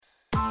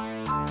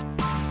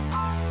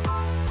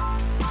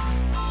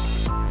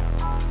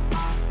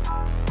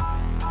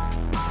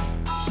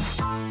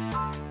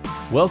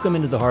Welcome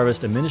into The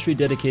Harvest, a ministry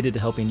dedicated to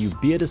helping you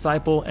be a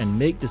disciple and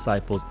make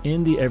disciples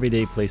in the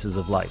everyday places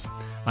of life.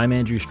 I'm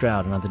Andrew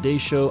Stroud, and on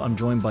today's show, I'm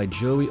joined by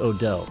Joey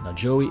Odell. Now,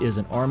 Joey is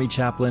an Army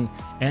chaplain,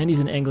 and he's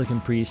an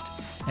Anglican priest,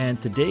 and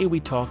today we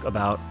talk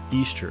about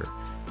Easter,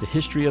 the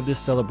history of this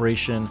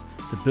celebration,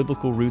 the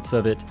biblical roots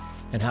of it,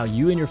 and how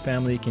you and your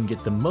family can get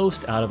the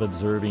most out of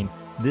observing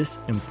this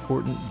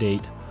important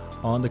date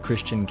on the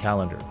Christian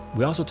calendar.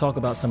 We also talk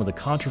about some of the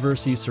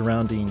controversies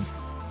surrounding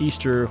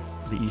Easter,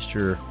 the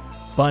Easter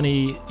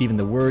Bunny, even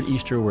the word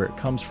Easter, where it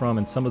comes from,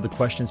 and some of the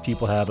questions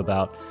people have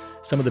about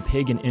some of the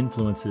pagan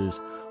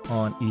influences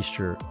on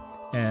Easter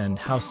and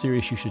how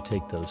serious you should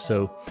take those.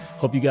 So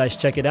hope you guys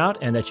check it out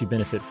and that you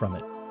benefit from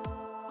it.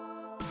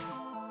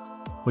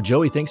 Well,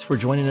 Joey, thanks for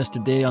joining us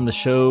today on the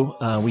show.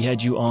 We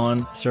had you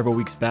on several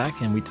weeks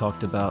back and we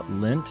talked about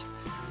Lent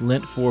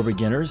for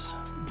beginners,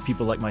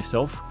 people like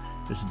myself.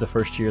 This is the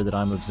first year that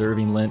I'm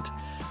observing Lent,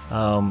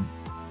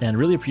 and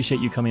really appreciate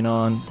you coming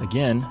on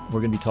again.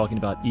 We're going to be talking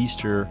about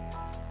Easter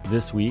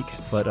this week,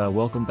 but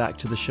welcome back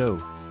to the show.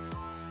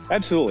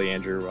 Absolutely,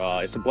 Andrew.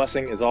 It's a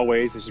blessing as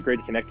always. It's great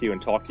to connect to you and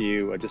talk to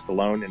you just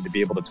alone, and to be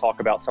able to talk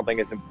about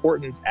something as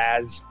important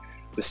as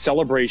the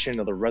celebration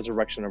of the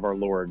resurrection of our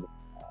Lord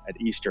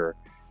at Easter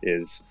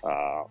is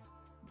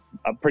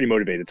I'm pretty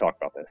motivated to talk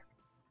about this.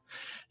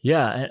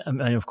 Yeah,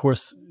 and of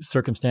course,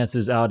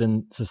 circumstances out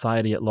in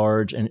society at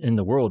large and in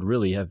the world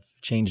really have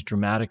changed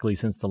dramatically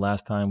since the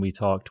last time we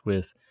talked,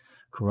 with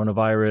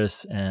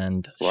coronavirus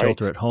and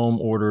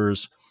shelter-at-home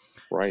orders.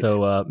 Right.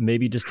 So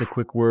maybe just a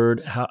quick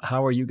word.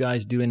 How are you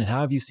guys doing, and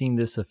how have you seen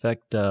this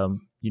affect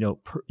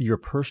your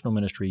personal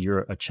ministry?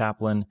 You're a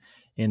chaplain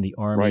in the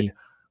Army. Right.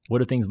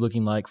 What are things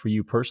looking like for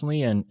you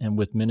personally and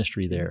with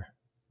ministry there?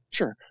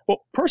 Sure.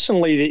 Well,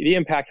 personally, the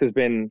impact has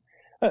been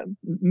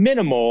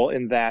minimal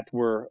in that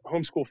we're a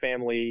homeschool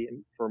family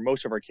for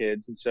most of our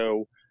kids. And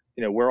so,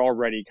 we're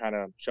already kind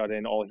of shut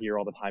in all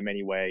the time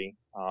anyway.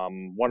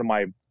 One of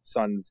my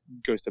sons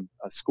goes to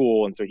a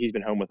school, and so he's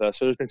been home with us.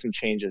 So there's been some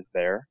changes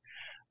there.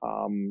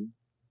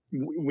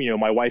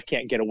 My wife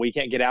can't get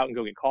out and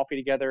go get coffee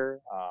together.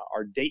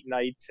 Our date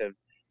nights have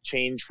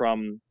changed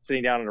from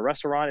sitting down in a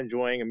restaurant,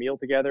 enjoying a meal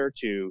together,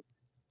 to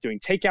doing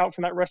takeout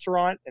from that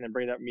restaurant and then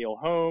bringing that meal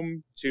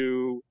home,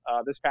 to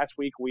this past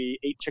week, we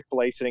ate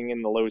Chick-fil-A sitting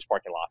in the Lowe's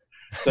parking lot.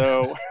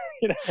 So,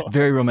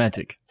 very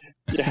romantic.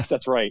 Yes,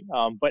 that's right.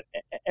 But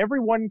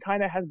everyone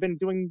kind of has been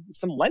doing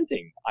some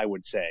Lenting, I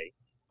would say.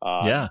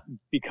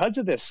 Because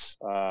of this,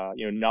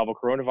 novel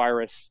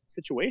coronavirus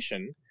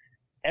situation,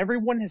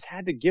 everyone has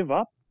had to give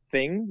up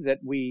things that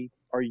we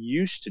are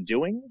used to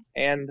doing.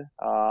 And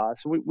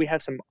so we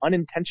have some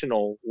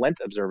unintentional Lent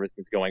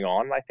observances going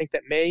on. And I think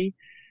that may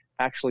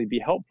actually be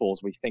helpful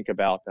as we think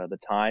about the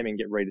time and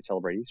get ready to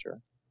celebrate Easter.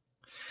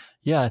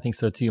 Yeah, I think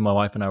so too. My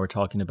wife and I were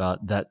talking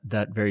about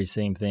that very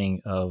same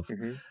thing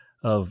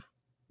of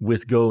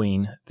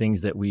withgoing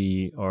things that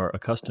we are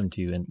accustomed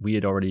to. And we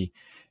had already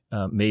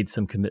made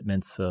some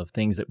commitments of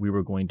things that we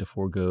were going to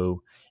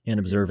forego in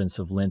observance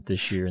of Lent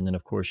this year. And then,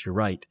 of course, you're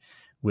right,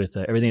 with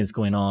everything that's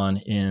going on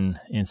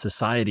in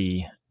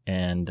society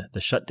and the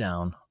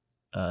shutdown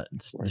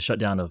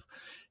of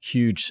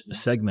huge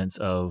segments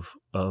of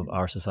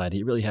our society,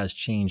 it really has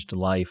changed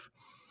life.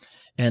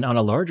 And on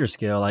a larger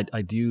scale,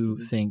 I do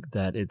think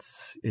that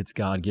it's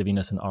God giving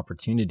us an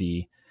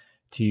opportunity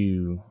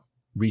to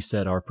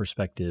reset our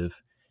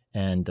perspective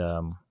and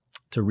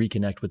to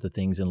reconnect with the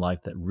things in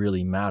life that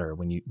really matter.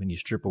 When you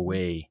strip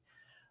away,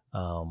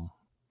 a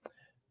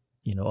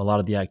lot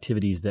of the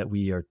activities that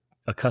we are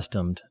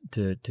accustomed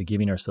to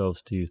giving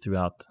ourselves to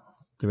throughout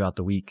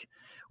the week,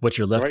 what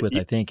you're left with,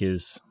 I think,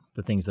 is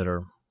the things that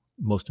are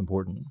most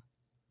important.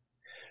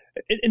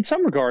 In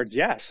some regards,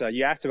 yes.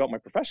 You asked about my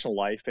professional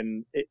life,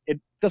 and it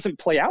doesn't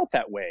play out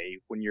that way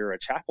when you're a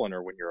chaplain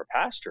or when you're a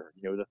pastor.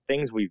 The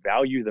things we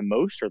value the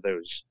most are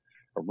those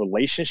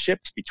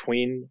relationships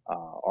between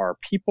our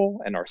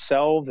people and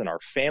ourselves and our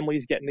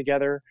families getting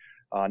together,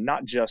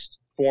 not just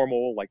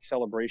formal like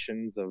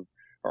celebrations of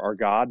our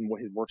God and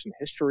what his works in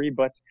history,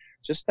 but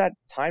just that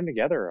time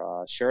together,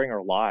 sharing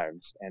our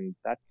lives. And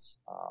that's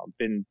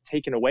been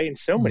taken away in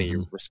so many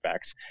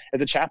respects.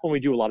 As a chaplain, we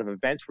do a lot of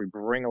events. We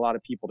bring a lot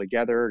of people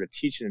together to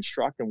teach and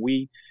instruct, and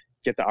we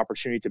get the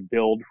opportunity to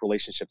build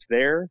relationships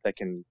there that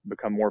can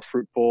become more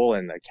fruitful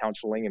in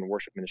counseling and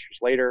worship ministries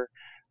later.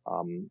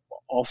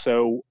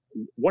 Also,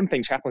 one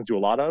thing chaplains do a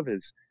lot of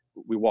is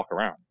we walk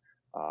around.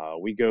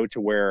 We go to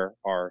where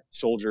our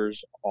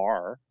soldiers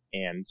are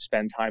and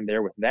spend time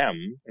there with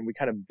them. And we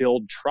kind of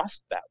build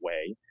trust that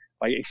way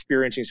by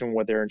experiencing some of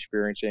what they're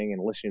experiencing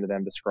and listening to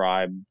them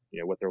describe,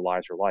 what their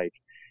lives are like.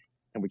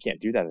 And we can't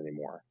do that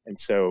anymore. And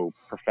so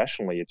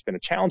professionally, it's been a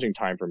challenging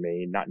time for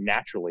me, not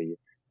naturally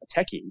a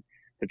techie,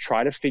 to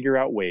try to figure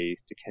out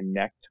ways to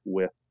connect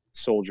with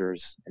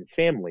soldiers and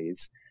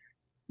families,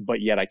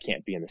 but yet I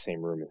can't be in the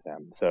same room as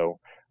them. So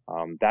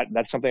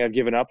that's something I've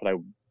given up that I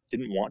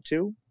didn't want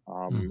to.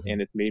 And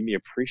it's made me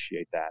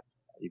appreciate that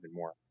even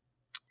more.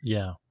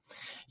 Yeah.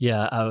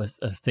 Yeah, I was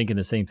thinking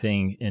the same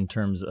thing in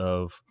terms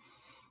of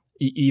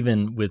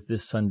even with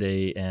this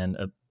Sunday and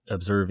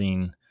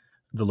observing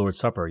the Lord's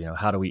Supper.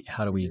 How do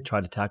we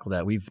try to tackle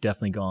that? We've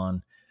definitely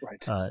gone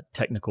Right.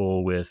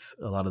 technical with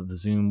a lot of the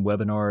Zoom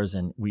webinars,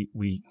 and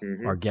we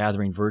are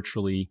gathering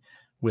virtually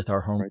with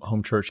our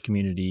home church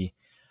community.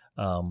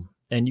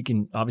 And you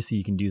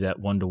can do that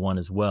one-to-one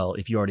as well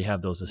if you already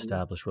have those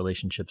established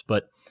relationships.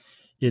 But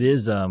it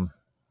is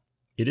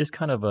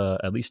kind of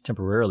at least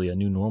temporarily, a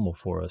new normal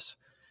for us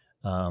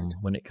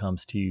when it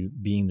comes to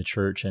being the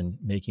church and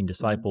making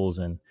disciples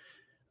and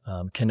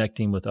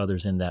connecting with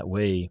others in that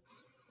way.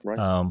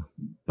 Right.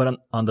 But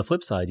on the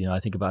flip side, I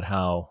think about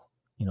how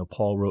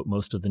Paul wrote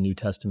most of the New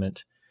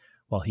Testament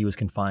while he was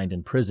confined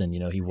in prison.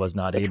 He was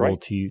not able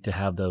to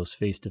have those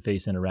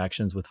face-to-face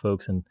interactions with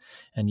folks,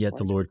 and yet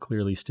the Lord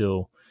clearly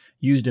still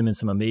used him in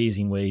some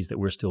amazing ways that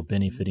we're still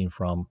benefiting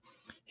from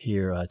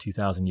here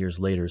 2,000 years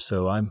later.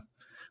 So I'm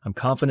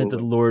confident that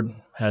the Lord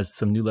has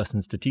some new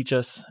lessons to teach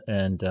us,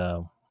 and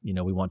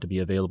we want to be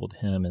available to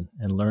him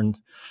and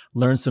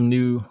learn some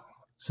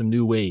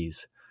new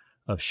ways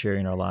of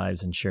sharing our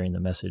lives and sharing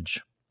the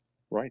message.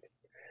 Right.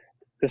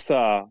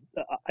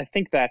 I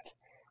think that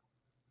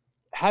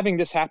having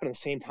this happen at the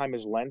same time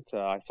as Lent,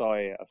 I saw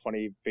a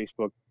funny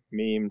Facebook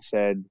meme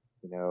said,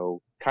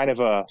 kind of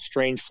a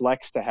strange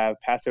flex to have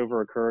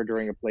Passover occur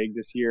during a plague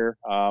this year.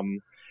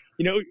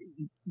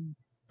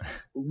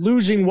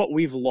 Losing what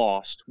we've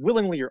lost,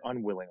 willingly or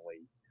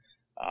unwillingly,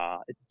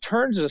 it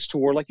turns us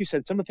toward, like you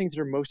said, some of the things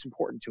that are most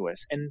important to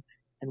us. And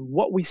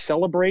what we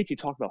celebrate, you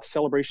talk about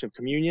celebration of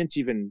communion,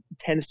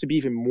 tends to be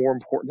even more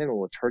important in a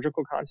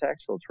liturgical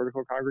context for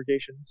liturgical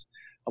congregations.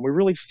 And we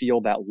really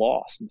feel that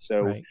loss. And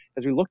so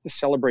as we look to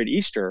celebrate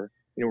Easter,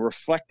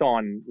 reflect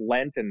on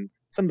Lent and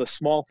some of the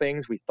small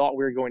things we thought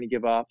we were going to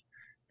give up.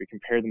 We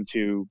compare them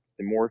to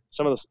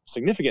some of the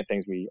significant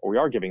things we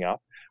are giving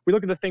up. We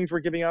look at the things we're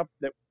giving up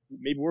that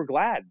maybe we're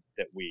glad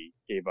that we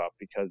gave up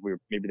because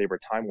maybe they were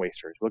time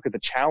wasters. We look at the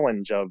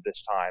challenge of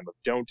this time of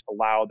don't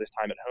allow this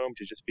time at home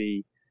to just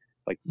be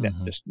like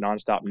just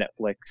nonstop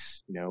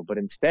Netflix, but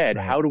instead,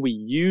 how do we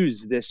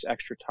use this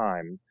extra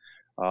time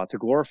to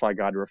glorify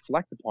God, to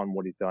reflect upon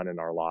what he's done in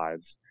our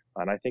lives?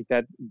 And I think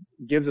that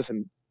gives us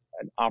an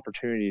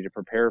opportunity to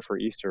prepare for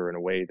Easter in a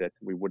way that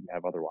we wouldn't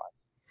have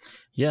otherwise.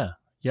 Yeah,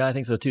 I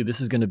think so too. This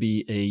is going to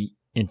be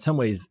in some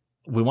ways,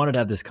 we wanted to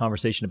have this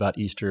conversation about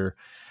Easter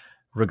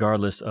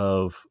regardless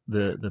of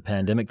the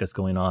pandemic that's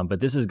going on, but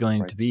this is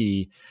going to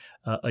be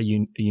a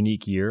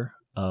unique year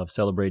of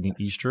celebrating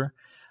Easter.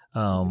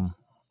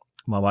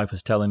 My wife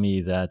was telling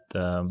me that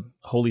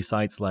holy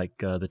sites like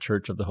the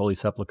Church of the Holy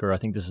Sepulchre, I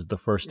think this is the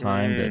first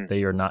time that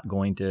they are not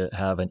going to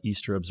have an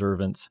Easter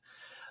observance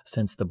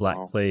since the Black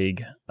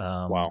Plague.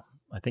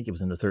 I think it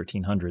was in the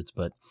 1300s,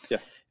 but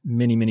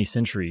many, many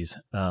centuries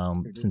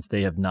since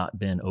they have not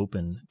been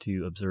open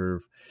to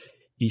observe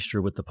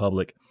Easter with the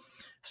public.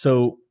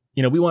 So,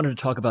 we wanted to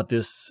talk about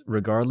this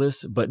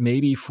regardless, but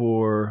maybe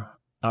for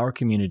our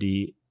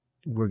community,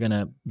 we're going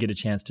to get a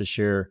chance to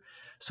share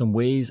some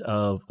ways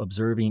of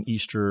observing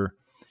Easter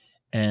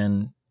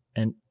and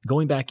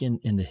going back in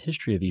the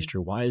history of Easter.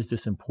 Why is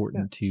this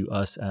important to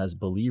us as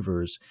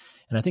believers?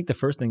 And I think the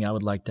first thing I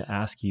would like to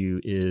ask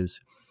you is,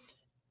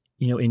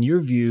 in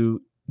your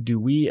view, do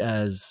we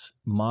as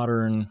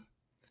modern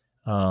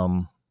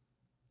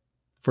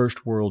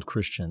first world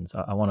Christians,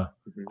 I want to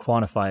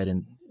quantify it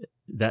in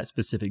that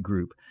specific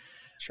group,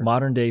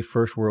 modern day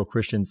first world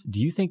Christians, do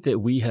you think that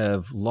we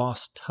have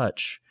lost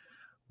touch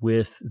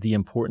with the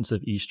importance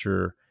of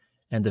Easter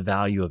and the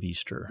value of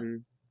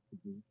Easter?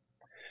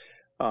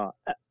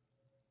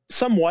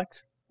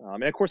 Somewhat.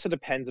 And of course, it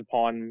depends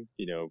upon,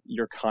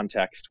 your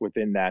context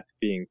within that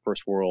being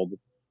first world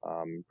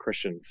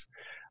Christians.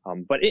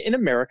 But in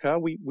America,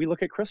 we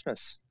look at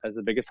Christmas as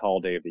the biggest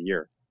holiday of the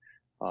year.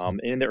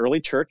 In the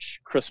early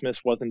church,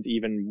 Christmas wasn't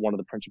even one of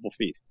the principal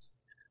feasts.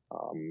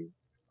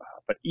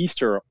 But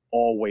Easter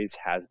always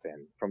has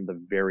been from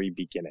the very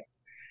beginning.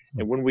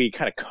 And when we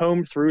kind of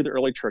comb through the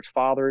early church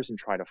fathers and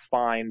try to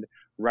find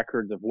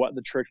records of what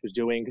the church was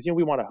doing, because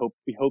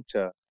we hope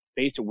to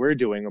base what we're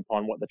doing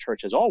upon what the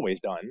church has always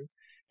done,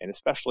 and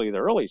especially the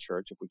early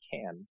church, if we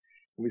can.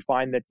 And we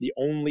find that the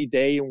only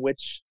day in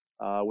which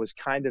was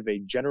kind of a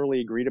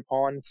generally agreed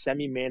upon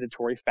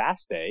semi-mandatory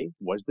fast day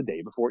was the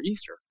day before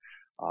Easter.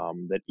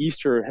 That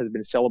Easter has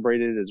been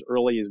celebrated as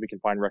early as we can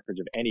find records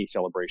of any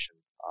celebration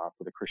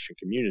for the Christian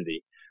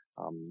community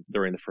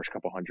during the first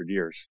couple hundred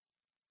years.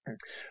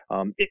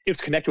 It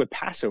was connected with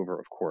Passover,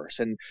 of course,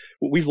 and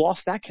we've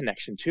lost that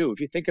connection too. If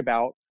you think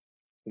about,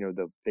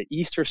 the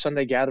Easter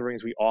Sunday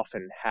gatherings we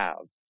often have,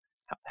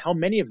 how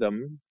many of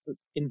them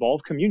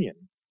involve communion?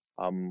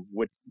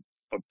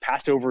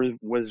 Passover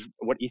was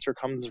what Easter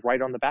comes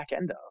right on the back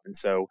end of, and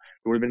so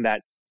it would have been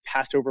that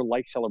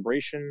Passover-like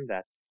celebration,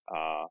 that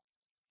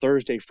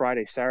Thursday,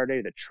 Friday,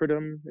 Saturday, the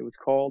Triduum it was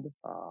called,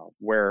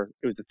 where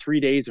it was the 3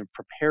 days of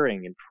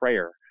preparing and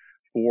prayer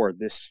for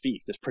this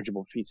feast, this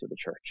principal feast of the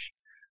church.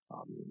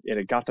 And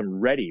it got them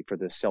ready for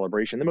this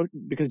celebration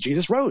because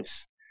Jesus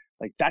rose.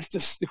 Like that's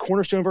the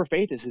cornerstone of our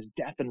faith is his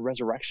death and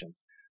resurrection.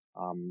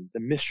 The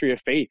mystery of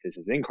faith is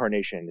his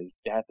incarnation, his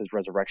death, his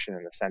resurrection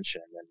and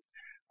ascension.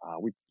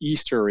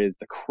 Easter is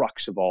the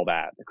crux of all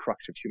that, the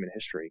crux of human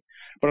history.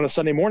 But on a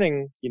Sunday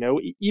morning,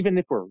 even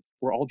if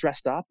we're all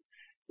dressed up,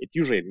 it's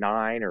usually at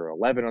 9 or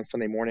 11 on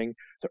Sunday morning.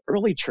 The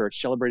early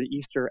church celebrated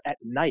Easter at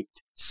night,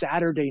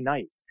 Saturday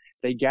night.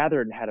 They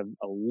gathered and had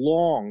a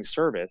long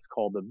service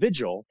called the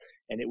Vigil,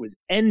 and it was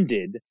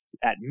ended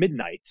at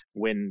midnight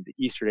when the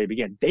Easter day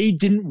began. They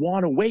didn't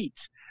want to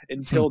wait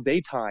until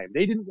daytime.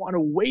 They didn't want to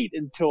wait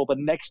until the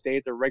next day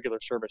at their regular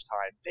service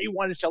time. They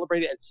wanted to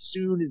celebrate it as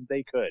soon as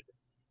they could.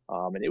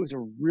 And it was a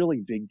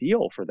really big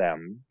deal for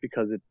them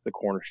because it's the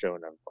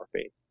cornerstone of our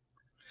faith.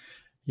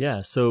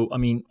 Yeah. So, I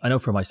mean, I know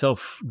for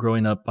myself,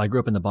 growing up, I grew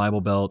up in the Bible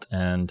Belt,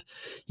 and,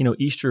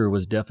 Easter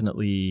was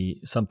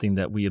definitely something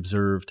that we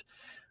observed.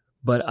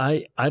 But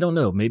I don't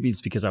know, maybe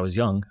it's because I was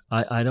young.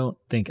 I don't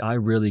think I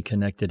really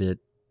connected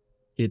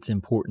its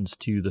importance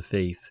to the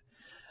faith.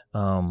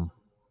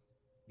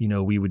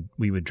 We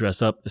would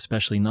dress up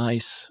especially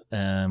nice,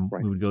 and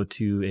Right. we would go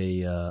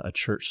to a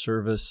church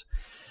service,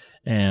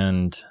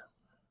 and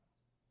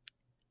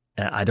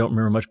I don't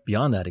remember much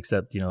beyond that,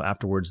 except,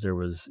 afterwards there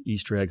was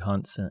Easter egg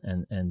hunts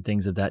and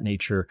things of that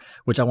nature,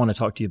 which I want to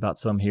talk to you about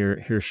some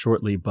here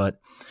shortly. But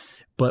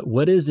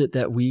what is it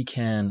that we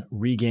can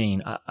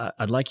regain?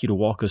 I'd like you to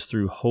walk us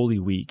through Holy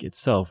Week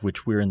itself,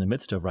 which we're in the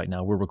midst of right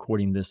now. We're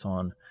recording this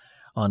on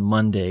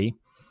Monday.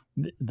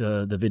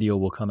 The video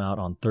will come out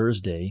on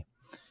Thursday,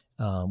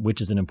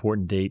 which is an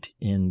important date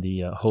in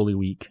the Holy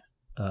Week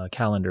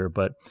calendar.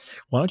 But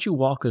why don't you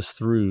walk us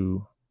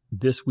through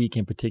this week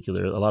in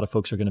particular? A lot of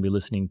folks are going to be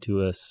listening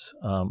to us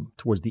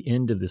towards the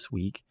end of this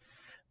week.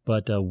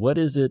 But what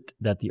is it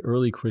that the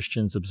early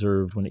Christians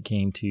observed when it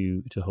came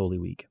to Holy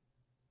Week?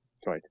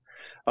 Right.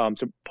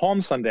 So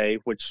Palm Sunday,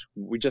 which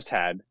we just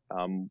had,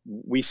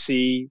 we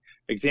see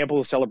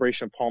examples of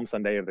celebration of Palm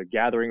Sunday, of the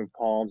gathering of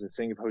palms and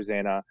singing of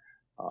Hosanna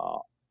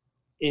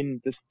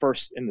in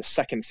the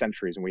second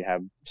centuries, and we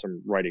have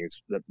some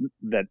writings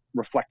that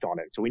reflect on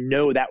it. So we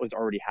know that was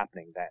already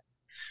happening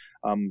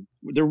then.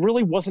 There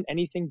really wasn't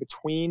anything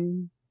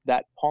between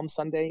that Palm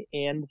Sunday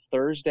and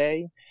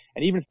Thursday,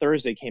 and even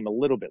Thursday came a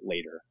little bit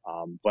later.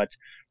 But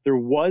there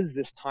was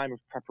this time of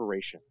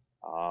preparation,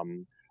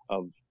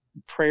 of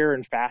prayer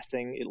and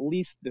fasting, at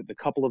least the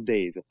couple of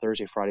days of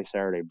Thursday, Friday,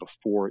 Saturday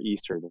before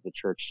Easter that the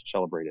church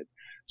celebrated.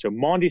 So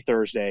Maundy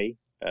Thursday,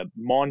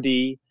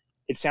 Maundy,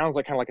 it sounds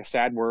kind of like a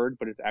sad word,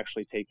 but it's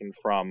actually taken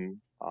from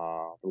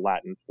the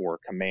Latin for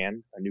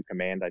command, a new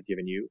command I've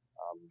given you.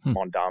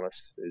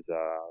 Mandamus is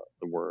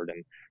the word.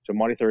 And so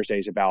Maundy Thursday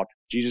is about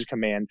Jesus'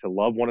 command to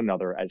love one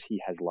another as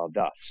he has loved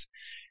us.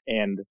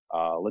 And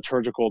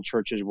liturgical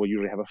churches will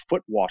usually have a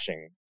foot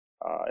washing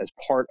as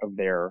part of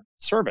their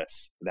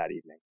service that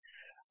evening.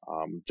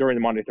 During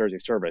the Maundy Thursday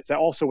service. That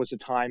also was a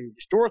time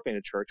historically in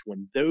the church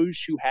when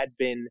those who had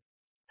been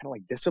kind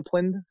of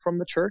disciplined from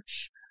the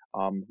church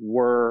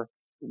were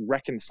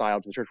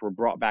reconciled to the church, were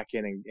brought back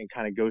in and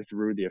kind of go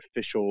through the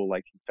official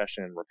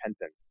confession and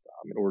repentance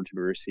in order to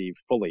be received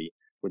fully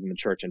within the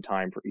church in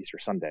time for Easter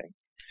Sunday.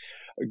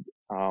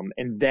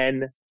 And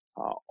then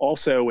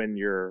also in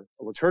your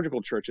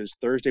liturgical churches,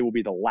 Thursday will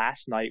be the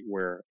last night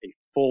where a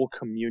full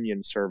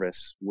communion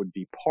service would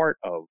be part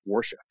of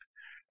worship.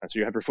 And so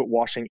you have your foot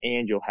washing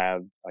and you'll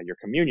have your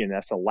communion.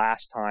 That's the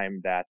last time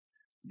that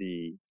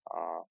the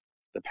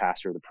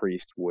pastor, the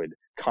priest, would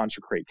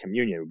consecrate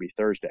communion. It would be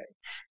Thursday.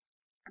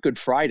 Good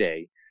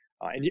Friday,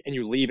 and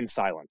you leave in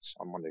silence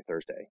on Monday,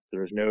 Thursday.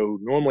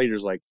 Normally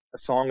there's a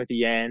song at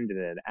the end and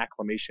an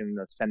acclamation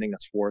that's sending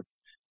us forth,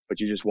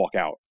 but you just walk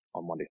out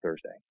on Monday,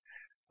 Thursday.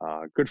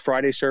 Good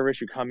Friday service,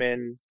 you come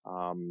in,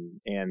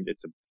 and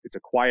it's a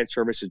quiet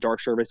service, a dark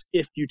service.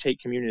 If you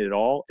take communion at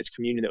all, it's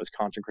communion that was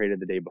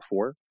consecrated the day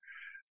before.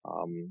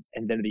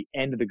 And then at the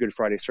end of the Good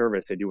Friday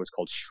service, they do what's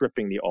called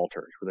stripping the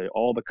altars, where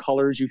all the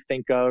colors you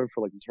think of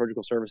for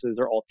liturgical services,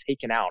 they're all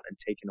taken out and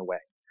taken away.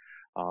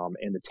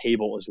 And the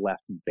table is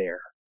left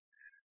bare.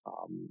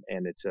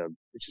 And it's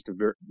just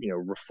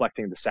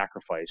reflecting the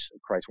sacrifice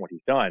of Christ and what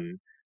he's done.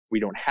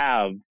 We don't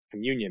have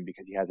communion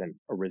because he hasn't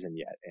arisen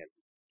yet and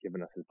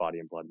given us his body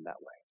and blood in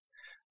that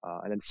way.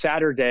 And then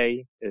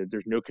Saturday,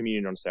 there's no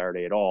communion on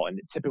Saturday at all.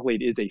 And typically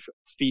it is a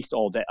feast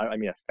all day.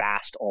 A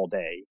fast all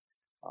day.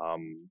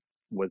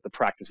 Was the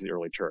practice of the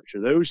early church. So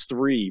those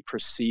three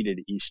preceded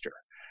Easter.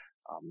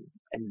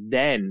 And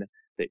then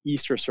the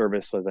Easter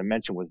service, as I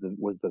mentioned, was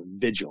the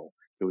vigil.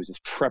 It was this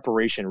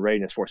preparation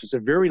readiness for us. It's a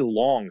very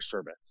long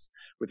service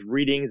with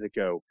readings that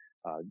go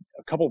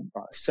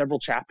several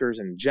chapters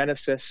in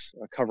Genesis,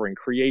 covering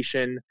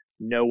creation,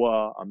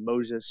 Noah,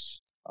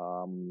 Moses,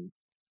 and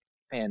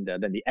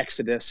then the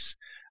Exodus.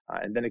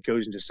 And then it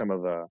goes into some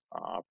of the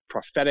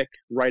prophetic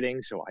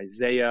writings. So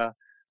Isaiah,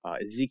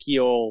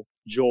 Ezekiel,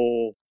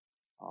 Joel,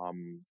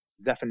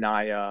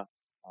 Zephaniah,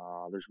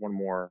 there's one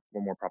more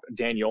prophet,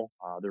 Daniel.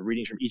 They're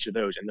readings from each of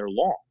those, and they're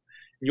long.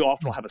 And you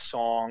often will have a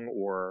song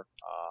or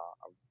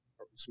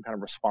some kind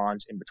of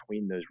response in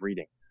between those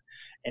readings.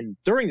 And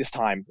during this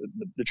time,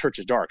 the church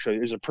is dark, so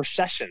there's a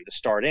procession to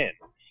start in.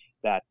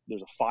 That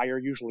there's a fire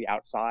usually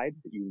outside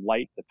that you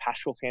light the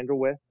paschal candle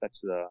with.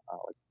 That's the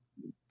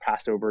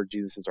Passover.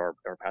 Jesus is our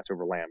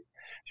Passover lamb.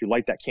 So you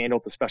light that candle.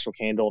 It's a special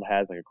candle. It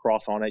has like a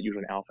cross on it,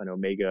 usually an alpha and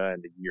omega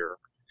and the year.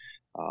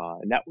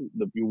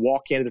 You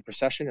walk into the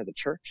procession as a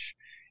church,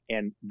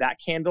 and that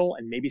candle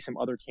and maybe some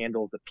other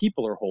candles that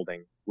people are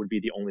holding would be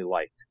the only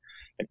light.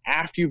 And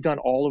after you've done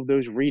all of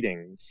those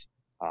readings,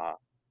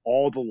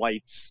 all the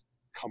lights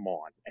come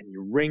on, and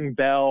you ring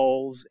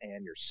bells,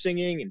 and you're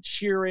singing and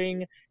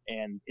cheering,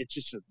 and it's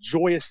just a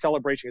joyous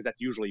celebration, because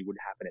that's usually would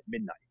happen at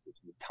midnight. This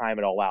is the time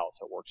it all out,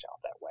 so it works out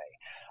that way.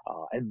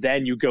 And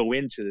then you go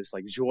into this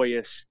like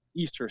joyous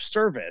Easter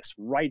service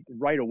right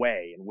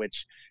away, in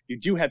which you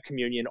do have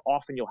communion.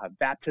 Often you'll have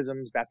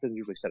baptisms. Baptisms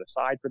usually set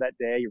aside for that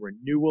day,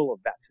 renewal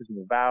of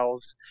baptismal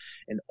vows,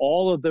 and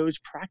all of those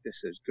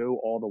practices go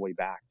all the way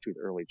back to the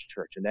early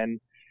church. And then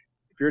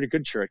if you're at a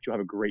good church, you'll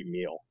have a great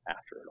meal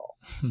after it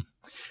all.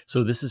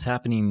 So this is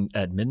happening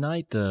at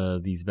midnight,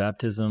 these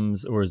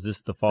baptisms, or is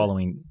this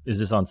is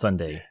this on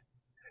Sunday?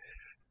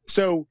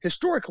 So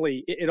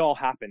historically, it all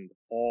happened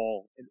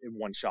all in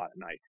one shot at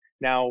night.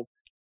 Now,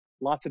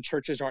 lots of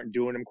churches aren't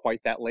doing them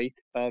quite that late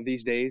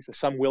these days.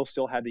 Some will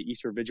still have the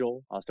Easter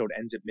Vigil, so it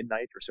ends at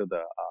midnight, or so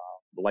the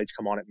lights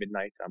come on at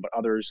midnight. But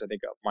others, I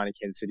think mine in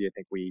Kansas City, I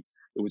think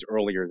it was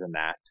earlier than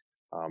that.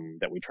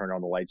 That we turned on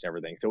the lights and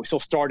everything. So we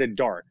still started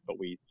dark, but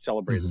we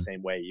celebrated the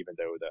same way, even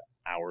though the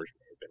hours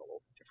may have been a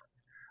little bit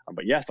different.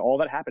 But yes, all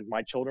that happened.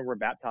 My children were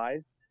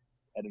baptized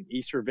at an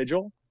Easter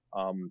vigil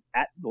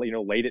at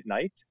late at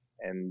night,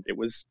 and it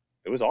was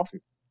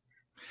awesome.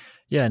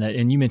 Yeah,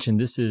 and you mentioned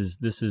this is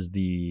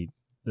the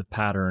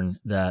pattern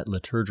that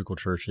liturgical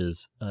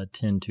churches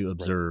tend to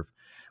observe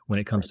when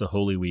it comes to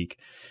Holy Week.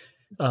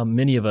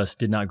 Many of us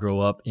did not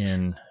grow up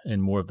in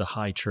more of the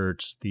high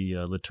church, the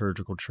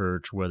liturgical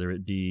church, whether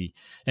it be,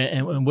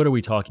 and what are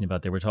we talking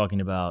about there? We're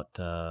talking about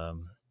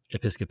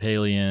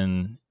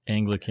Episcopalian,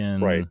 Anglican,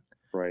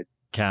 right,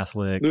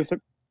 Catholic,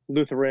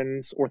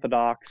 Lutherans,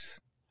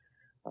 Orthodox,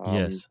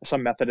 yes,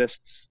 some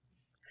Methodists.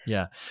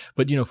 Yeah.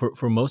 But,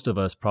 for most of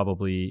us,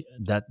 probably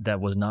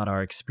that was not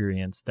our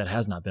experience. That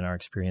has not been our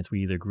experience.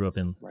 We either grew up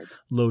in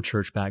low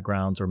church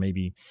backgrounds or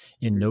maybe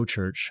in no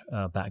church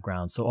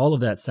backgrounds. So all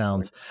of that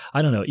sounds,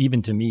 I don't know,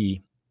 even to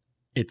me,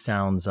 it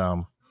sounds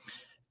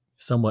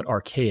somewhat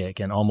archaic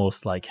and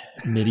almost like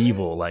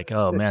medieval, like,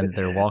 oh man,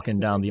 they're walking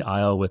down the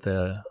aisle with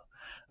a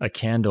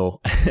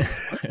candle.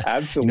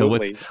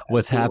 Absolutely.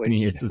 What's happening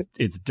here?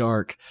 It's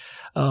dark.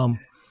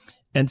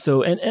 And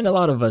so, and a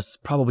lot of us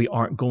probably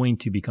aren't going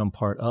to become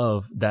part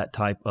of that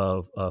type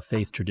of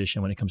faith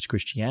tradition when it comes to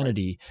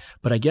Christianity.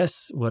 But I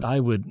guess what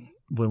I would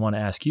want to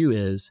ask you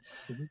is,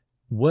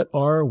 what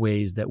are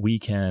ways that we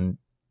can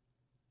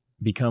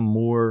become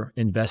more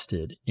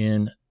invested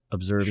in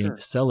observing,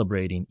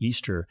 celebrating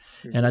Easter?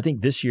 And I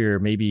think this year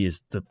maybe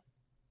is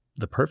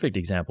the perfect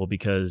example,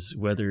 because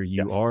whether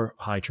you are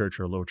high church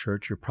or low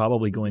church, you're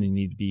probably going to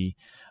need to be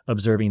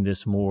observing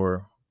this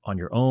more on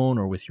your own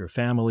or with your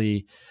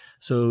family.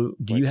 So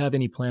do you have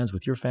any plans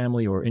with your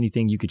family or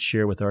anything you could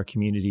share with our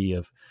community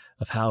of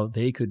how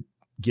they could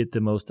get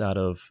the most out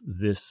of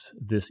this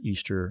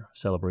Easter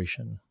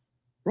celebration?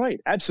 Right.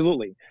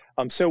 Absolutely.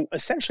 So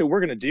essentially what we're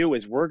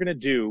going to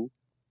do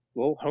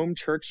little home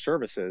church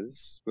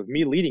services with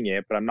me leading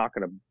it, but I'm not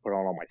going to put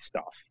on all my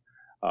stuff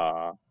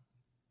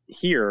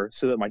here,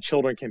 so that my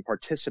children can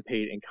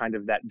participate in kind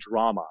of that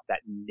drama, that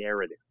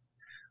narrative.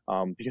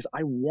 Because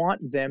I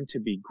want them to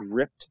be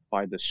gripped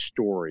by the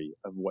story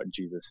of what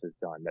Jesus has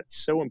done.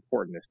 That's so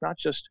important. It's not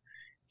just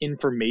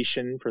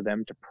information for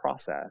them to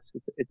process.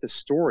 It's a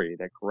story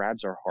that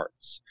grabs our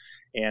hearts.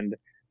 And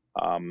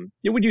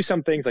we do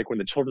some things like when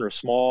the children are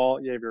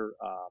small.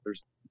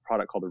 There's a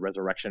product called the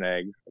resurrection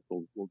eggs.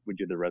 We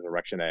do the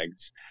resurrection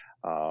eggs.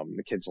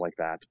 The kids like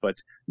that. But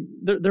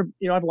they're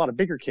I have a lot of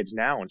bigger kids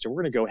now, and so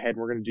we're going to go ahead and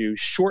we're going to do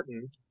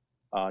shortened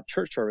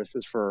church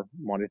services for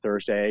Monday,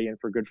 Thursday, and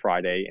for Good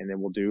Friday, and then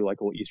we'll do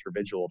like a little Easter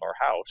vigil at our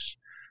house.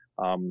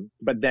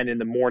 But then in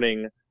the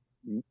morning,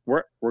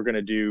 we're going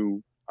to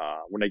do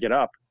when they get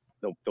up,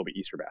 there'll be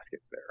Easter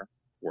baskets there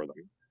for them.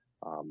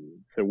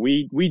 So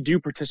we do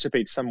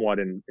participate somewhat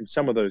in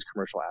some of those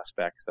commercial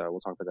aspects.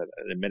 We'll talk about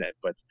that in a minute.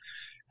 But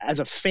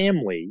as a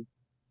family,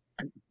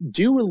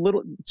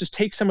 just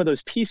take some of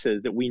those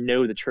pieces that we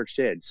know the church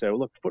did. So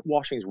look, foot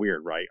washing is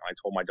weird, right? I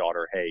told my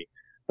daughter, hey,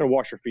 I'm gonna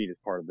wash your feet as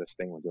part of this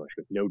thing we're doing.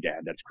 She goes, no,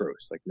 Dad, that's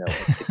gross. Like, no,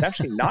 it's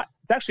actually not.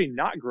 It's actually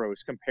not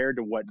gross compared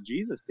to what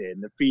Jesus did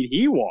and the feet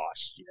he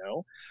washed.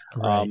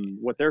 Right.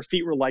 What their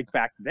feet were like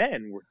back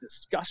then were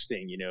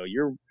disgusting.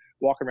 You're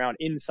walking around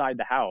inside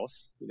the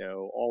house,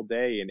 all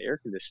day in air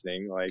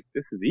conditioning. Like,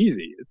 this is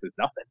easy. This is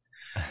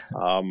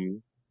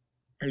nothing.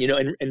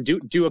 And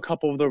do a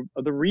couple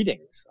of the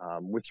readings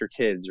with your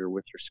kids or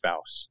with your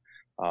spouse.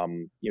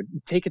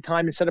 Take a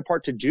time and set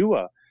apart to do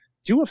a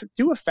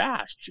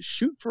fast. Just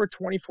shoot for a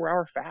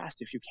 24-hour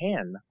fast if you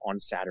can on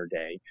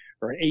Saturday,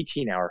 or an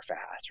 18-hour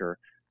fast, or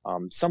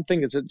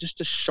something that's just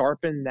to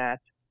sharpen that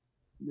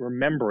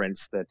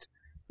remembrance that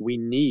we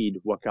need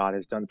what God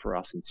has done for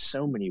us in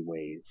so many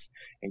ways,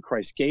 and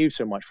Christ gave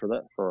so much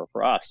for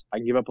us. I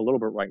can give up a little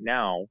bit right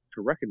now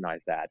to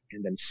recognize that,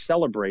 and then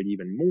celebrate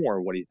even more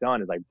what He's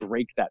done as I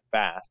break that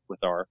fast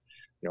with our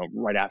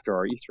right after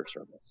our Easter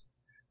service.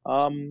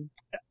 A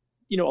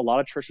lot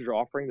of churches are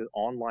offering the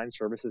online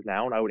services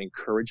now, and I would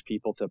encourage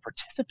people to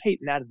participate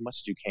in that as much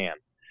as you can.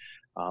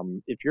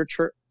 If your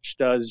church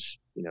does,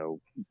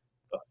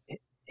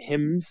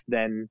 hymns,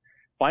 then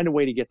find a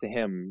way to get the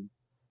hymn,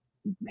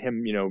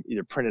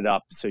 either print it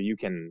up so you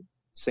can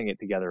sing it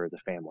together as a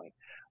family.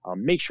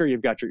 Make sure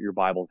you've got your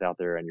Bibles out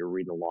there and you're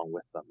reading along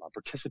with them.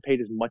 Participate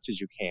as much as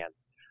you can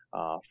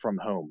from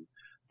home.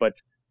 But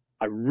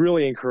I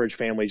really encourage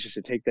families just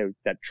to take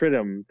that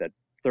Triduum, that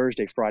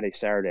Thursday, Friday,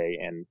 Saturday,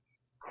 and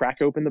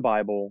crack open the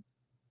Bible,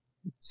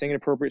 sing an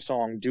appropriate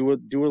song, do a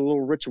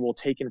little ritual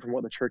taken from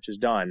what the church has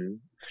done,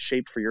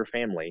 shaped for your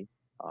family,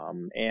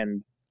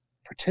 and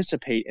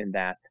participate in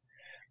that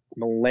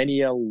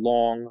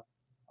millennia-long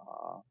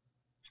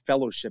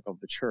fellowship of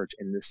the church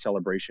in this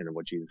celebration of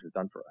what Jesus has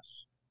done for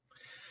us.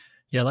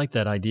 Yeah, I like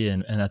that idea,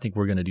 and I think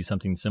we're going to do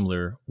something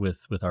similar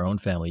with our own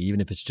family, even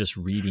if it's just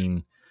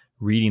reading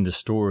the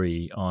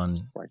story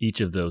on each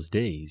of those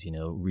days.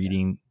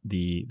 Reading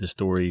the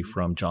story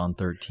from John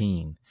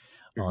 13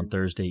 on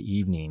Thursday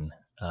evening,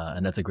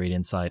 and that's a great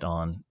insight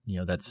on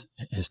that's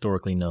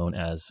historically known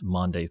as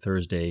Maundy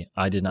Thursday.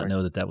 I did not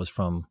know that was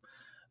from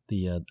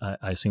the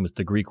I assume it's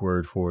the Greek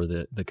word for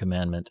the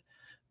commandment,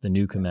 the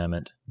new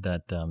commandment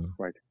that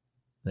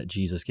that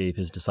Jesus gave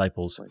his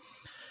disciples. Right.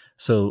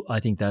 So I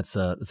think it's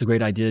a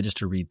great idea just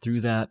to read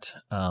through that,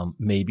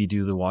 maybe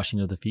do the washing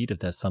of the feet if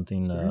that's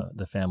something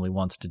the family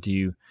wants to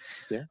do.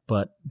 Yeah.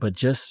 But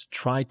just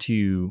try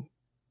to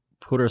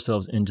put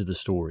ourselves into the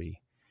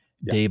story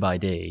day by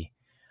day,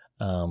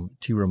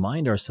 to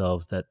remind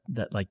ourselves that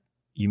like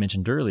you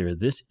mentioned earlier,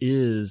 this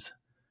is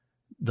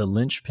the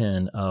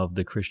linchpin of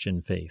the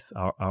Christian faith,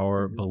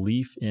 our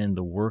belief in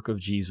the work of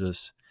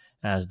Jesus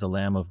as the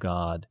Lamb of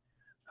God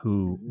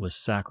who was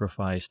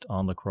sacrificed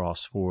on the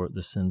cross for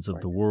the sins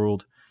of the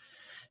world,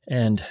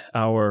 and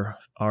our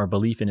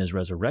belief in his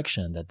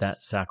resurrection,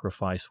 that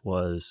sacrifice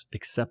was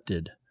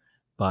accepted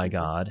by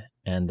God,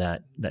 and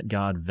that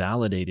God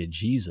validated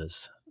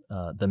Jesus,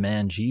 the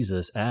man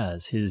Jesus,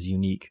 as his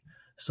unique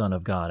Son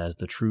of God, as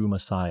the true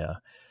Messiah,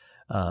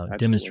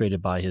 demonstrated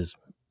by his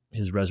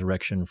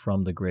resurrection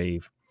from the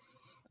grave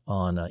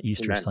on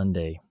Easter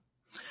Sunday.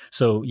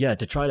 So yeah,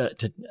 to try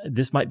to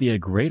this might be a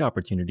great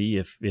opportunity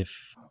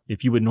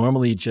if you would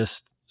normally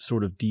just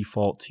sort of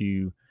default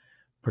to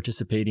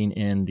participating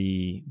in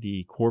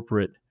the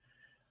corporate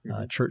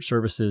church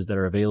services that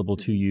are available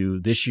to you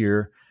this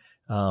year.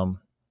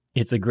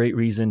 It's a great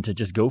reason to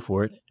just go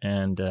for it.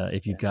 And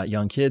if you've got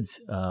young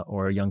kids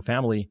or a young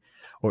family,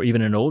 or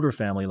even an older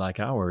family like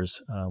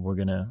ours, we're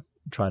going to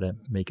try to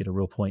make it a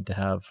real point to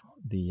have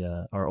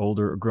our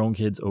older grown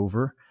kids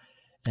over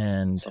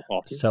and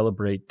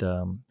celebrate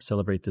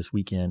this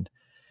weekend.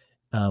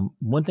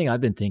 One thing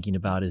I've been thinking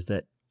about is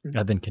that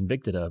I've been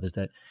convicted of is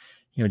that,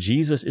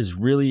 Jesus is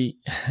really,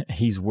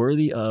 he's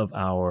worthy of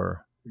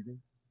our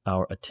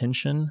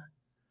attention,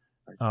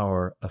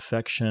 our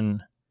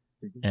affection,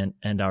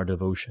 and our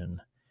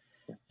devotion.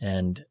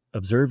 And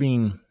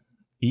observing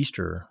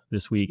Easter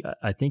this week,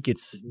 I think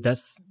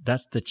that's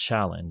the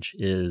challenge.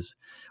 Is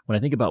when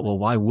I think about, well,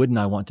 why wouldn't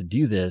I want to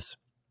do this?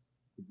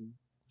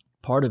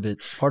 Part of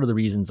the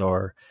reasons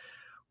are,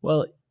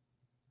 well,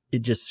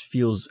 it just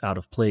feels out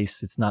of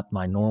place. It's not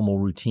my normal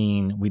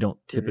routine. We don't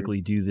typically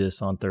do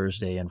this on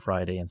Thursday and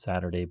Friday and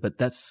Saturday, but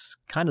that's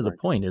kind of the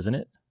point, isn't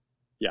it?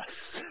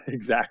 Yes,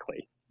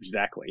 exactly.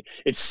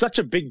 It's such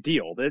a big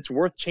deal that it's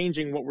worth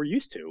changing what we're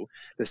used to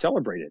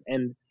celebrate it.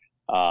 And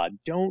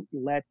don't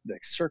let the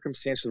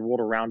circumstances of the world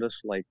around us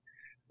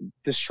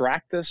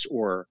distract us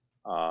or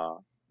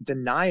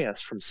deny us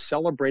from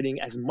celebrating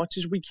as much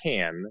as we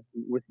can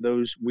with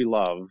those we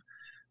love,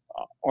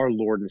 our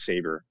Lord and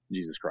Savior,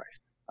 Jesus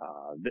Christ.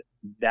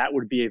 That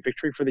would be a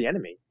victory for the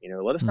enemy.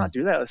 Let us not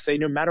do that. Let's say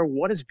no matter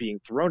what is being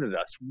thrown at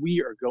us,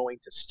 we are going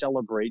to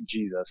celebrate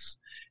Jesus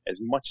as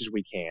much as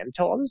we can,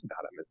 tell others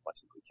about him as much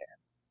as we can.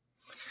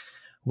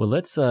 Well,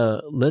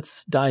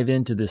 let's dive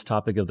into this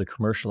topic of the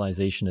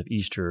commercialization of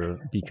Easter,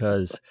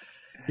 because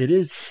it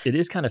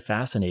is kind of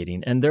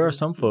fascinating. And there are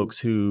some folks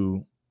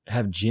who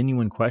have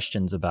genuine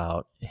questions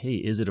about, hey,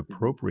 is it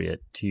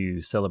appropriate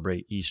to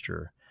celebrate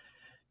Easter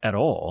at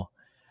all?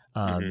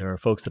 There are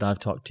folks that I've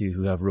talked to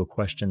who have real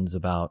questions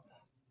about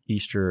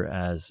Easter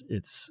as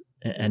its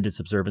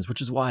observance, which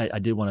is why I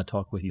did want to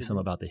talk with you some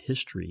about the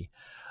history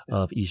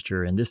of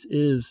Easter. And this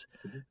is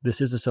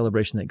a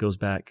celebration that goes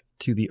back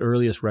to the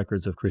earliest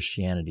records of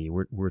Christianity.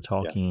 We're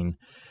talking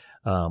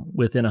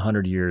within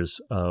 100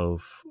 years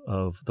of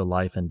the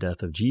life and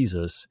death of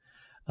Jesus.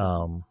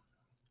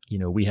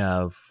 We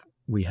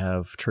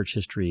have church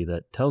history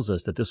that tells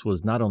us that this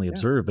was not only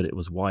observed, but it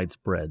was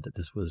widespread, that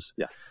this was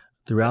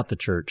throughout the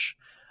church.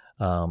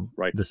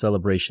 The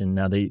celebration.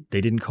 Now they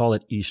didn't call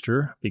it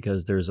Easter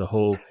because there's a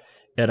whole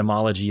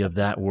etymology of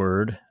that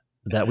word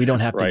that we don't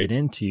have to get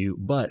into,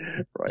 but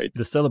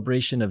the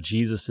celebration of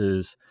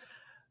Jesus's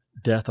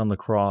death on the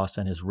cross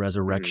and his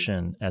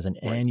resurrection as an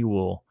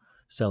annual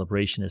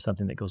celebration is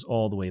something that goes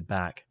all the way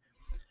back.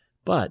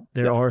 But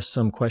there are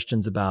some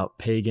questions about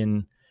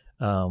pagan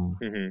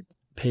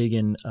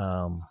pagan,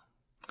 what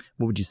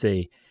would you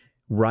say,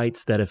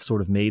 rites that have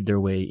sort of made their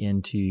way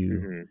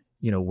into,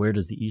 where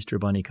does the Easter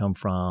bunny come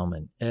from,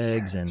 and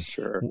eggs, and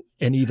Sure.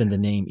 and even the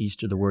name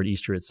Easter, the word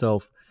Easter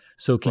itself.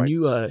 So can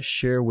you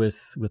share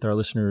with our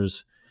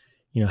listeners,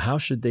 how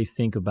should they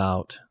think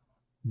about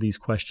these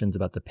questions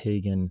about the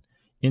pagan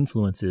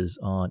influences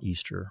on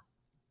Easter?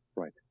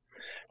 Right.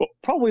 Well,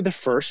 probably the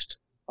first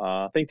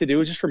thing to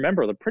do is just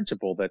remember the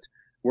principle that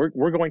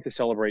we're going to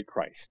celebrate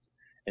Christ,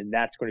 and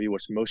that's going to be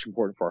what's most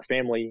important for our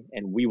family,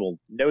 and we will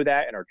know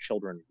that, and our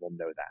children will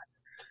know that.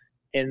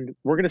 And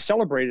we're going to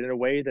celebrate it in a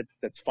way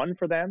that's fun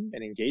for them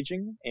and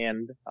engaging,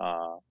 and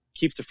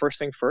keeps the first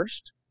thing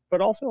first,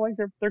 but also like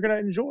they're going to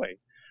enjoy.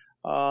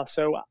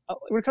 So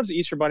when it comes to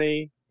Easter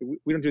Bunny,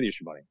 we don't do the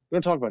Easter Bunny. We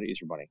don't talk about the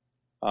Easter Bunny.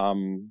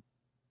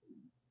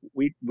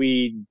 We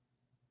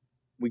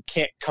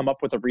can't come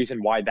up with a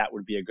reason why that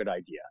would be a good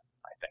idea,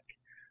 I think.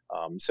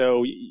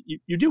 So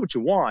you do what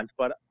you want,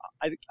 but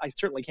I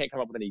certainly can't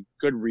come up with any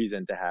good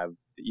reason to have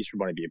the Easter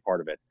Bunny be a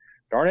part of it.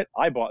 Darn it,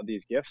 I bought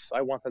these gifts.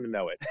 I want them to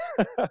know it.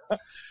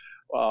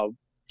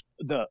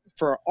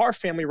 For our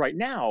family right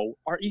now,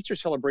 our Easter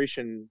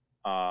celebration,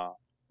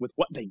 with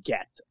what they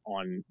get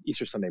on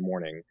Easter Sunday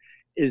morning,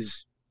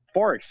 is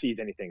far exceeds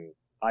anything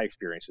I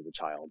experienced as a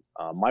child.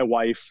 My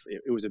wife,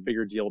 it was a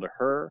bigger deal to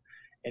her,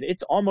 and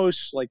it's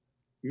almost like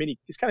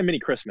it's kind of mini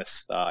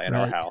Christmas in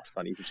our house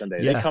on Easter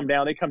Sunday. Yeah.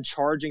 They come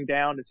charging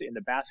down, and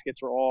the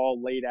baskets are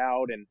all laid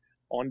out and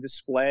on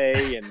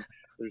display, and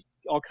there's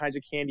all kinds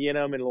of candy in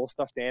them, and little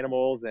stuffed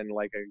animals, and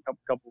like a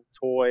couple of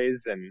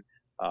toys, and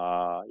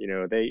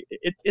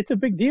it's a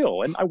big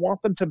deal, and I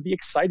want them to be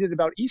excited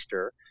about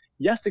Easter.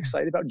 Yes,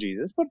 excited about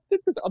Jesus, but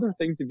there's other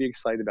things to be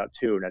excited about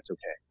too, and that's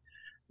okay.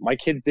 My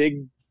kids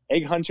did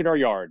egg hunt in our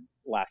yard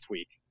last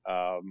week.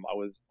 I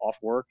was off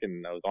work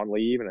and I was on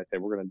leave, and I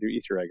said, we're going to do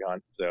Easter egg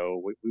hunt.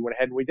 So we went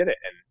ahead and we did it,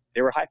 and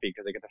they were happy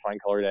because they get to find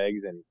colored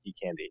eggs and eat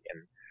candy.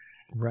 And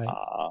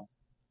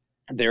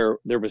there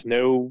was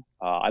no,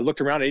 I looked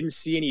around, I didn't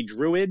see any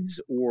druids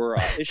or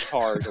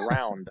Ishtars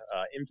around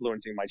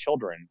influencing my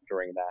children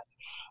during that.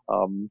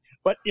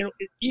 But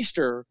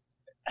Easter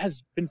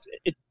has been,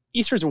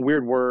 Easter is a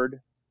weird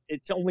word.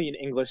 It's only in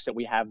English that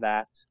we have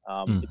that.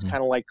 It's kind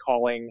of like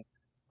calling,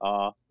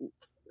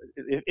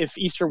 if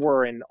Easter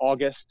were in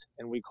August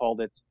and we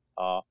called it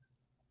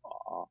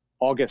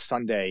August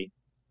Sunday,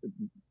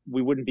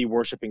 we wouldn't be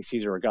worshiping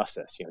Caesar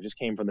Augustus. It just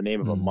came from the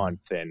name of a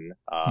month in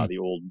the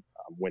old,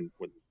 when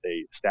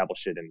they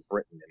established it in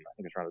Britain, in I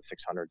think it's around the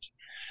 600s.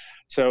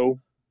 So,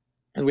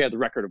 and we have the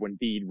record of when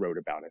Bede wrote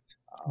about it.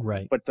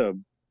 Right. But the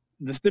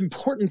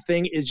important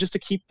thing is just to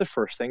keep the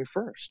first thing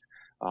first.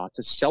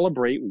 To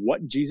celebrate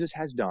what Jesus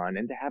has done,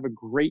 and to have a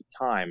great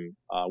time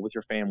with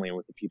your family and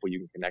with the people you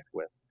can connect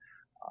with.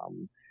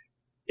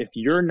 If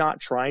you're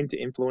not trying to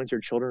influence your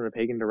children in a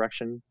pagan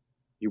direction,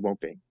 you won't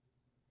be.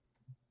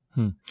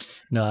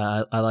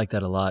 No, I like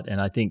that a lot.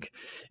 And I think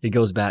it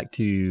goes back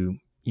to,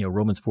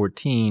 Romans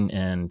 14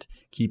 and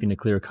keeping a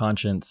clear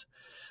conscience.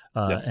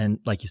 Yes. And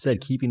like you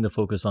said, keeping the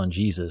focus on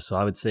Jesus. So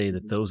I would say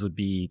that those would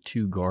be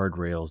two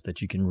guardrails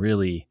that you can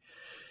really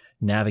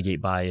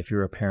navigate by if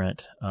you're a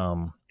parent.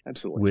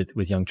 Absolutely.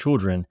 With young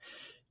children.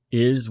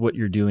 Is what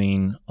you're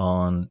doing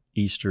on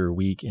Easter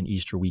week and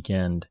Easter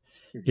weekend,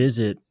 is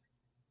it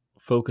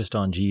focused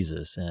on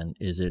Jesus, and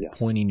is it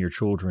pointing your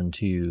children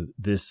to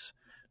this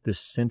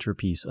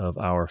centerpiece of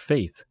our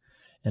faith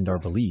and our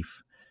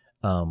belief?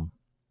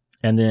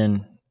 And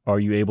then are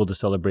you able to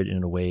celebrate it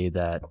in a way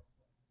that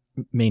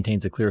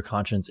maintains a clear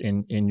conscience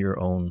in your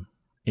own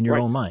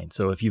own mind?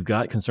 So if you've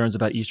got concerns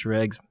about Easter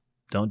eggs,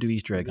 don't do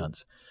Easter egg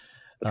hunts.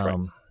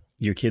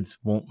 Your kids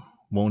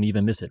won't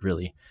even miss it,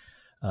 really,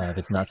 if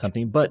it's not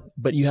something.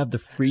 But you have the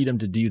freedom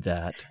to do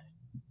that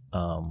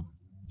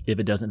if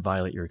it doesn't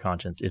violate your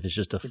conscience. If it's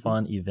just a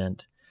fun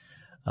event,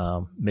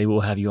 maybe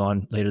we'll have you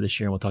on later this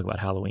year and we'll talk about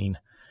Halloween.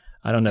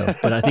 I don't know,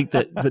 but I think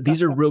but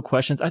these are real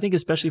questions. I think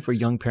especially for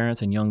young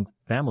parents and young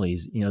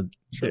families,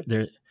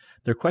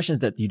 they're questions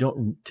that you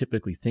don't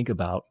typically think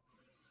about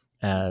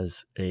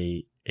as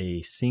a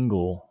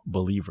single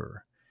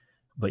believer.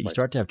 But you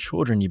start to have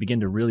children, you begin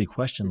to really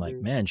question, like,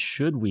 man,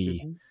 should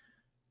we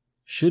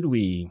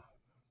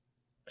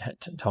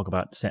talk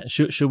about Santa?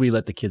 Should we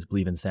let the kids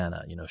believe in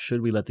Santa?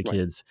 Should we let the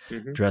kids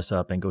dress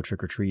up and go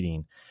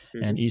trick-or-treating?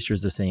 And Easter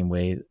is the same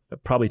way,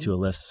 probably to a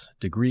less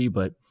degree,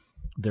 but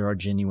there are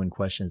genuine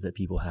questions that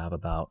people have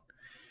about,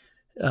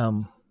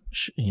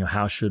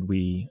 how should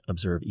we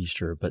observe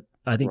Easter? But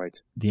I think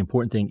the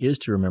important thing is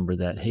to remember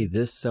that, hey,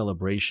 this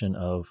celebration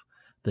of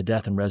the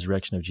death and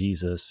resurrection of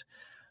Jesus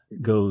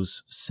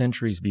goes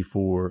centuries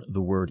before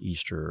the word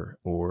Easter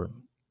or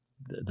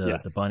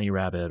the bunny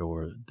rabbit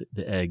or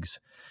the eggs.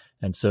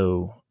 And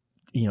so,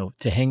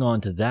 to hang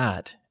on to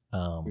that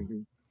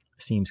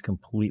seems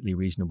completely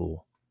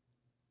reasonable.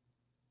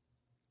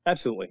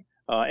 Absolutely.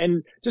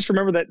 And just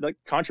remember that the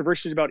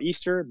controversies about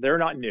Easter, they're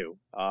not new.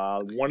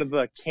 One of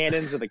the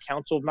canons of the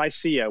Council of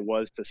Nicaea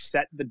was to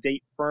set the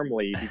date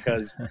firmly,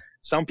 because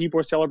some people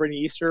are celebrating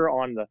Easter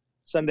on the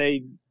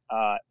Sunday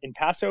in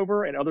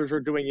Passover, and others were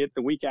doing it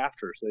the week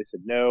after. So they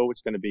said, no,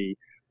 it's going to be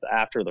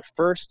after the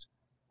first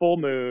full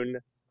moon,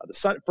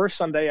 first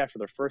Sunday after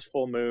the first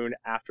full moon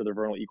after the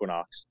vernal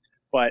equinox.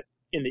 But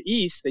in the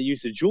East, they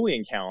use the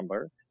Julian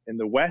calendar. In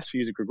the West, we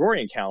use a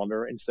Gregorian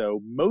calendar. And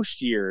so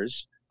most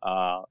years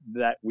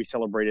that we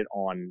celebrated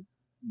on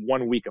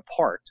 1 week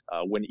apart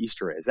when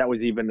Easter is. That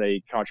was even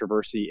a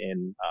controversy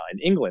in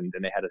England,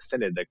 and they had a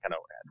synod that kind of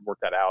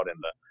worked that out, and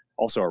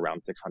also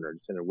around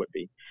 600, Synod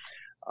Whitby.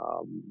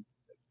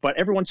 But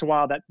every once in a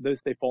while,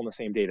 they fall on the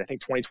same date. I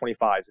think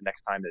 2025 is the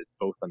next time that it's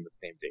both on the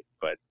same date.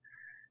 But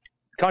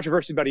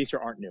controversies about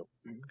Easter aren't new.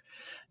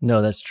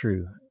 No, that's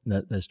true.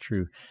 That's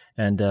true.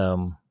 And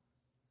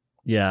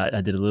yeah,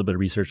 I did a little bit of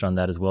research on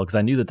that as well, because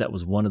I knew that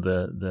was one of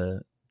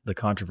the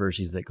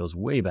controversies that goes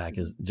way back,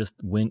 is just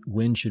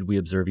when should we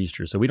observe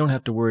Easter? So we don't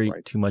have to worry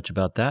too much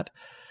about that.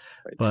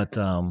 Right. But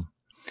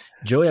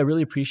Joey, I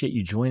really appreciate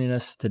you joining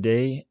us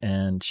today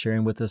and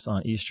sharing with us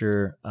on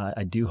Easter.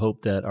 I do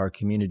hope that our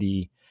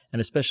community, and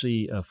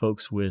especially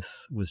folks with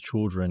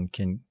children,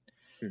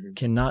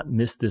 cannot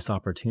miss this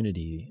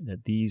opportunity.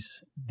 That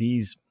these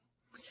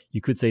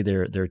you could say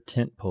they're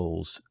tent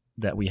poles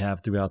that we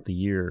have throughout the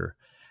year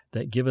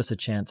that give us a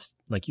chance,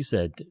 like you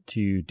said,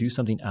 to do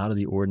something out of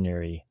the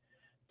ordinary,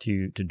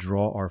 to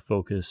draw our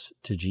focus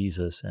to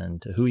Jesus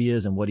and to who he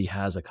is and what he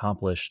has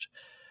accomplished.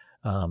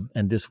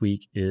 And this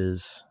week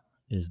is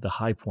the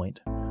high point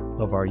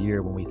of our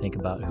year when we think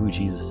about who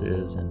Jesus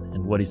is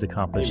and what he's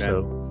accomplished.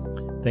 Amen.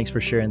 So thanks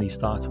for sharing these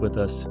thoughts with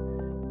us,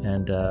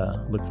 and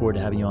look forward to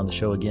having you on the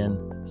show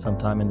again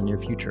sometime in the near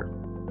future.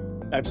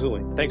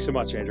 Absolutely. Thanks so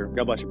much, Andrew.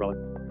 God bless you,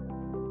 brother.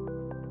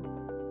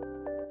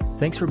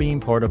 Thanks for being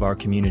part of our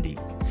community.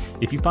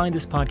 If you find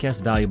this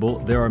podcast valuable,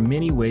 there are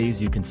many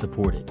ways you can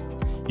support it.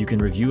 You can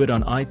review it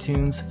on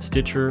iTunes,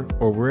 Stitcher,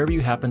 or wherever you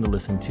happen to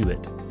listen to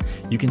it.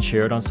 You can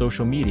share it on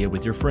social media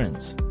with your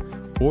friends.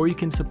 Or you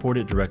can support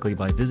it directly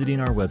by visiting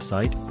our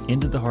website,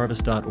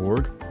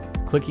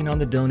 intotheharvest.org, clicking on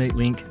the donate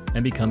link,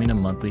 and becoming a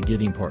monthly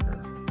giving partner.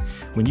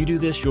 When you do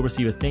this, you'll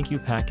receive a thank you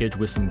package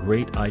with some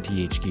great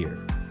ITH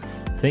gear.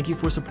 Thank you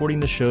for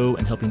supporting the show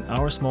and helping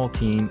our small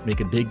team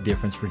make a big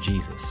difference for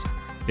Jesus.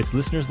 It's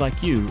listeners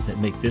like you that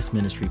make this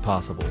ministry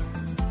possible.